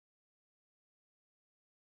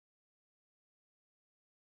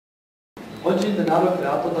Oggi il denaro è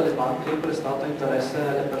creato dalle banche e prestato a interesse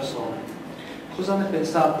alle persone. Cosa ne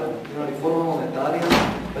pensate di una riforma monetaria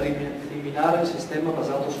per eliminare il sistema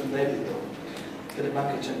basato sul debito delle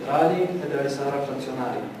banche centrali e delle riserve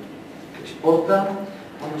frazionarie, che ci porta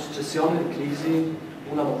a una successione di crisi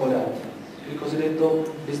una dopo le altre, il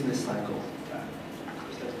cosiddetto business cycle?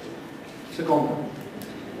 Seconda,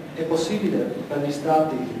 è possibile per gli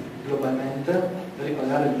stati globalmente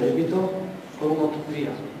ripagare il debito con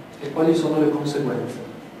un'utopia e quali sono le conseguenze?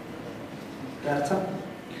 Terza,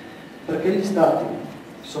 perché gli stati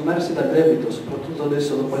sommersi dal debito, soprattutto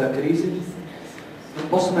adesso dopo la crisi, non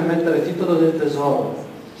possono emettere titolo del tesoro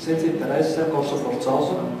senza interesse a corso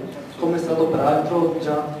forzoso, come è stato peraltro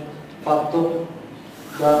già fatto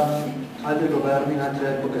da altri governi in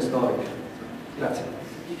altre epoche storiche? Grazie.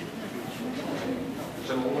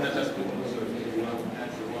 Facciamo una ciascuno.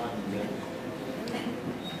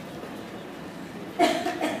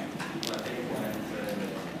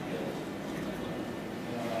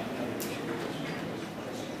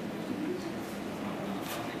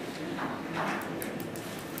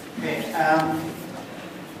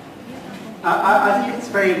 I think it's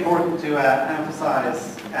very important to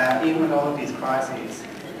emphasize, even with all of these crises,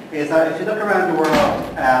 is that if you look around the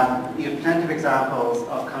world, you have plenty of examples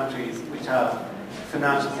of countries which have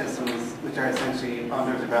financial systems which are essentially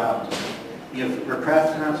underdeveloped. You have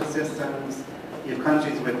repressed financial systems, you have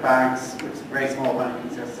countries with banks, with very small banking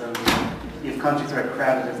systems, you have countries where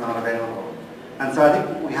credit is not available. And so I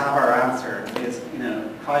think we have our answer is,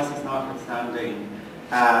 crisis notwithstanding,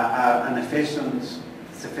 an efficient,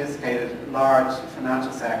 sophisticated, large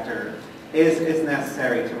financial sector is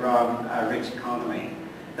necessary to run a rich economy.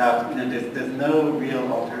 That there's no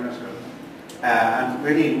real alternative, and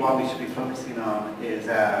really what we should be focusing on is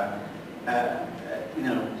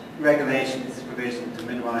regulation, supervision to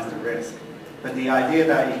minimise the risk. But the idea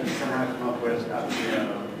that you can somehow come up with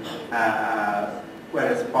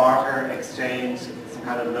whether it's barter, exchange, some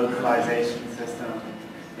kind of localization system,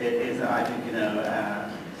 is I think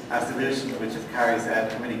a solution which just carries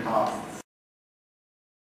too many costs.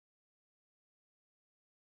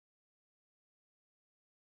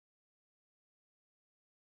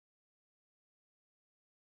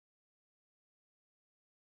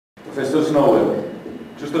 Professor Solow,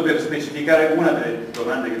 giusto per specificare una delle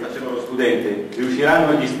domande che faceva lo studente,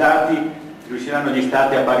 riusciranno gli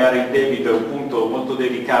stati a pagare il debito? È un punto molto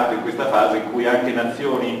delicato in questa fase in cui anche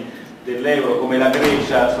nazioni dell'euro come la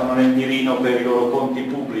Grecia sono nel mirino per i loro conti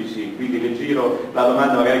pubblici, quindi le giro la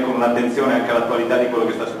domanda magari con un'attenzione anche all'attualità di quello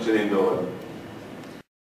che sta succedendo ora.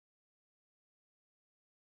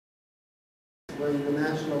 When the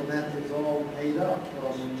national debt is all paid up,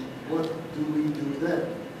 what do we do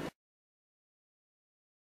then?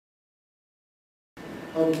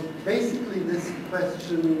 Basically, this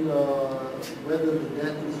question, whether the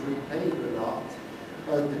debt is repaid or not,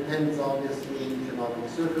 depends obviously on economic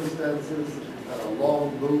circumstances. A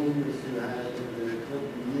long boom, as you had in the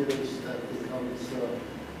 20 years, that becomes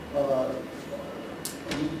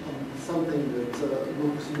something that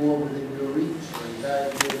looks more within your reach, and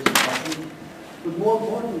bad years doesn't. But more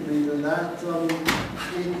importantly than that,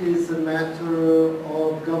 it is a matter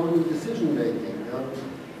of government decision making.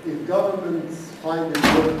 If governments find it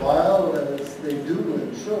worthwhile, as they do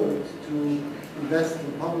and should, to invest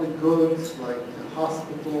in public goods like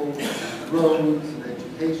hospitals, roads, and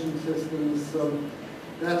education systems,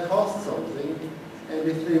 that costs something. And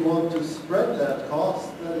if they want to spread that cost,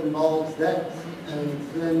 that involves debt. And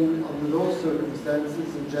then, under those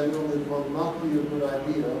circumstances, in general, it will not be a good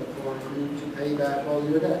idea for you to pay back all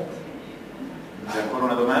your debt. C'è ancora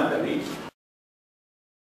una domanda lì?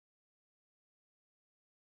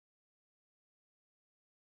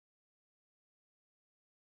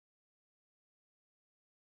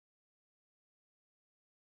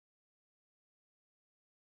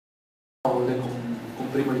 Con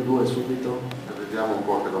prima di due subito. Vediamo un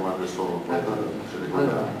po' che domande sono.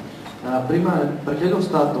 Allora, prima, perché lo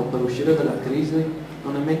Stato per uscire dalla crisi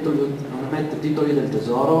non emette titoli del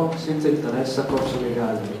tesoro senza interesse a corso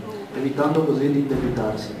legale, evitando così di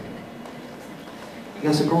indebitarsi?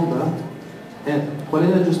 La seconda è qual è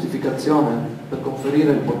la giustificazione per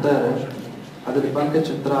conferire il potere a delle banche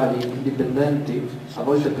centrali indipendenti, a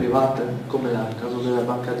volte private, come nel caso della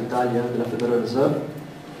Banca d'Italia, della Federal Reserve,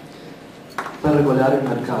 per regolare il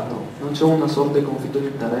mercato? Non c'è una sorta di conflitto di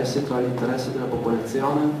interessi tra l'interesse della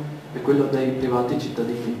popolazione e quello dei privati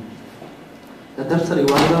cittadini? La terza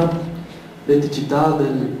riguarda l'eticità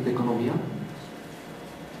dell'economia.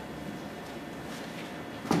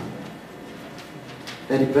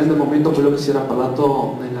 E riprende il momento quello che si era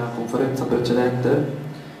parlato nella conferenza precedente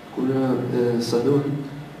con Solow,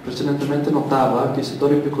 Precedentemente notava che i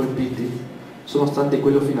settori più colpiti sono stati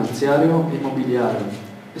quello finanziario e immobiliare,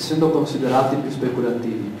 essendo considerati più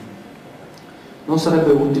speculativi. Non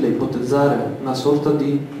sarebbe utile ipotizzare una sorta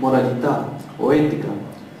di moralità o etica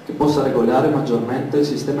che possa regolare maggiormente il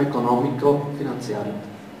sistema economico-finanziario?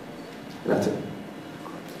 Grazie.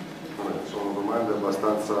 Vabbè, sono domande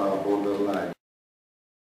abbastanza borderline,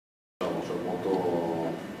 cioè molto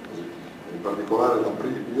così. In particolare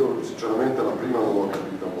io sinceramente la prima non l'ho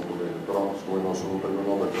capita molto bene, però siccome non sono un premio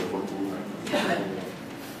Nobel per fortuna.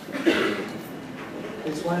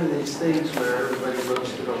 It's one of these things where everybody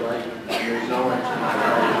looks to the right and there's no answer.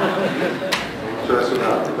 But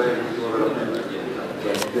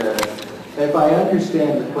if I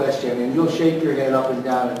understand the question, and you'll shake your head up and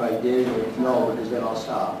down if I did or if no, because then I'll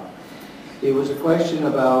stop. It was a question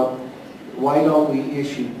about why don't we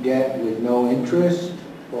issue debt with no interest,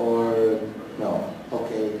 or no?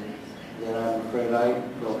 Okay, then I'm afraid I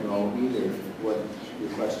don't know either what your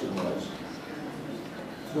question was.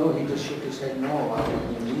 No, he just shook his head no.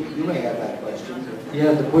 You may have that question.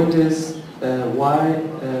 Yeah, the point is why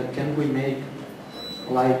can we make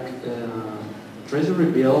like treasury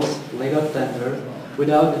bills, legal tender,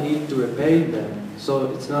 without the need to repay them?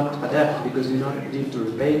 So it's not a debt because you don't need to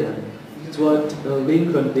repay them. It's what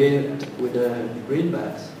Lincoln did with the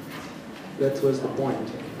greenbacks. That was the point.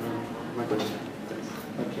 My question.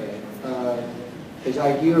 Okay. As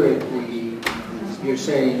I hear it, you're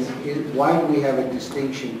saying, why do we have a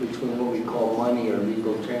distinction between what we call money or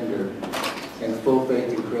legal tender and full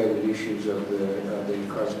faith and credit issues of the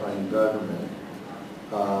corresponding government?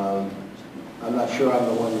 I'm not sure I'm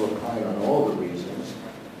the one to opine on all the reasons,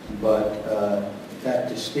 but that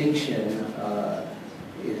distinction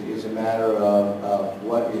is a matter of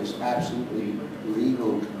what is absolutely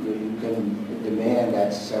legal. You can demand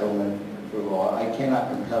that settlement for law. I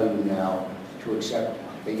cannot compel you now to accept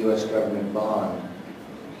a U.S. government bond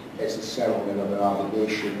as a settlement of an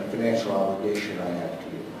obligation, a financial obligation I have to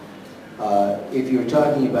you. If you're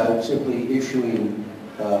talking about simply issuing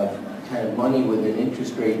kind of money with an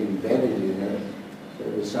interest rate embedded in it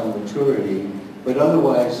with some maturity, but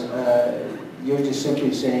otherwise you're just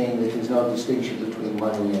simply saying that there's no distinction between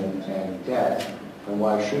money and debt, and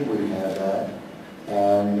why should we have that?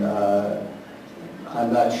 And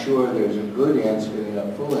I'm not sure there's a good answer,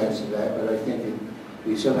 a full answer to that, but I think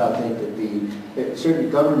we somehow think that certain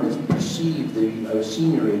governments perceive the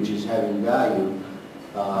seniorage as having value,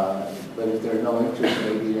 but if there's no interest,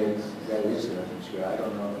 maybe that is an answer. I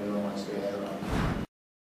don't know if anyone wants to add on.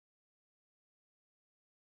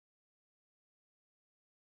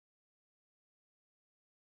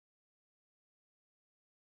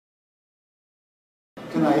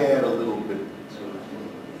 Can I add a little bit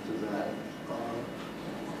to that?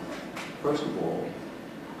 First of all,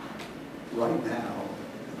 right now,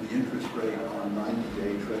 the interest rate on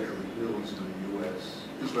 90-day Treasury bills in the U.S.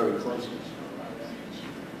 is very close to 0.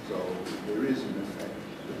 So there is, in effect,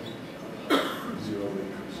 zero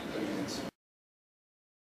interest payments.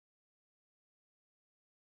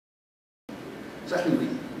 Secondly,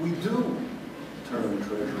 we do turn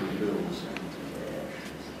Treasury bills into cash.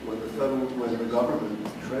 When the government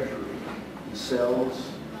Treasury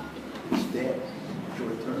sells its debt,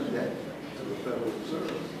 short-term debt, to the Federal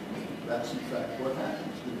Reserve, that's in fact what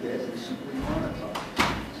happens. The debt is simply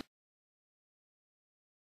monetized.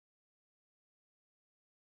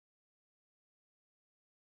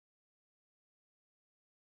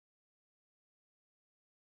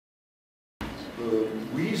 The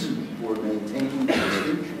reason for maintaining the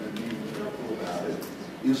distinction and being careful about it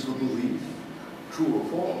is the belief, true or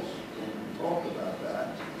false, when we talk about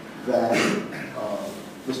that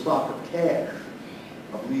the stock of cash,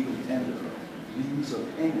 of legal tender, means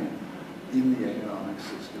of payment in the economic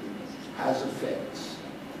system has effects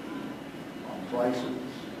on prices,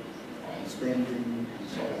 on spending, and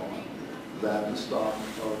so on, that the stock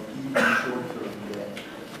of even short-term debt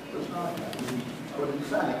does not have. But in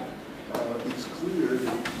fact, it's clear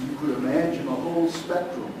that you could imagine a whole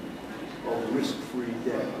spectrum of risk-free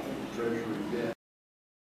debt, treasury debt.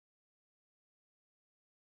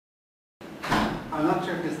 I'm not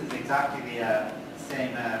sure if this is exactly the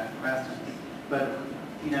same question, but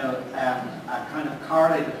you know, a kind of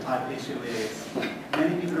correlated type issue is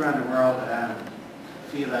many people around the world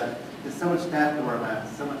feel that there's so much debt going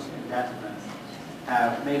so much indebtedness.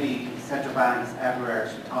 Maybe central banks everywhere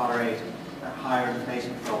should tolerate a higher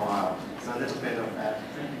inflation for a while. So a little bit of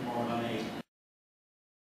printing more money.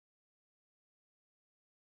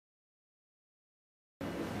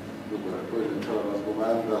 Dunque, poi c'è la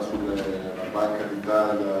domanda sulla Banca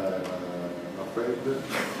d'Italia e la Fed,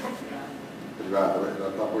 per privata. In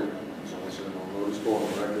realtà poi insomma, se non rispondo,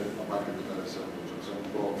 non è che la banca privata sia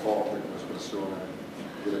un po' forte come espressione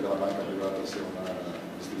dire che la banca privata sia una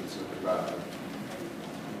istituzione privata.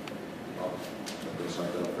 No,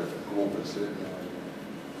 pensate alla fede. Comunque se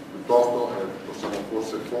piuttosto possiamo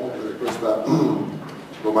forse fondere questa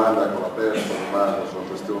domanda con la terza domanda sulla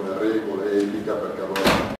questione regole etica, perché allora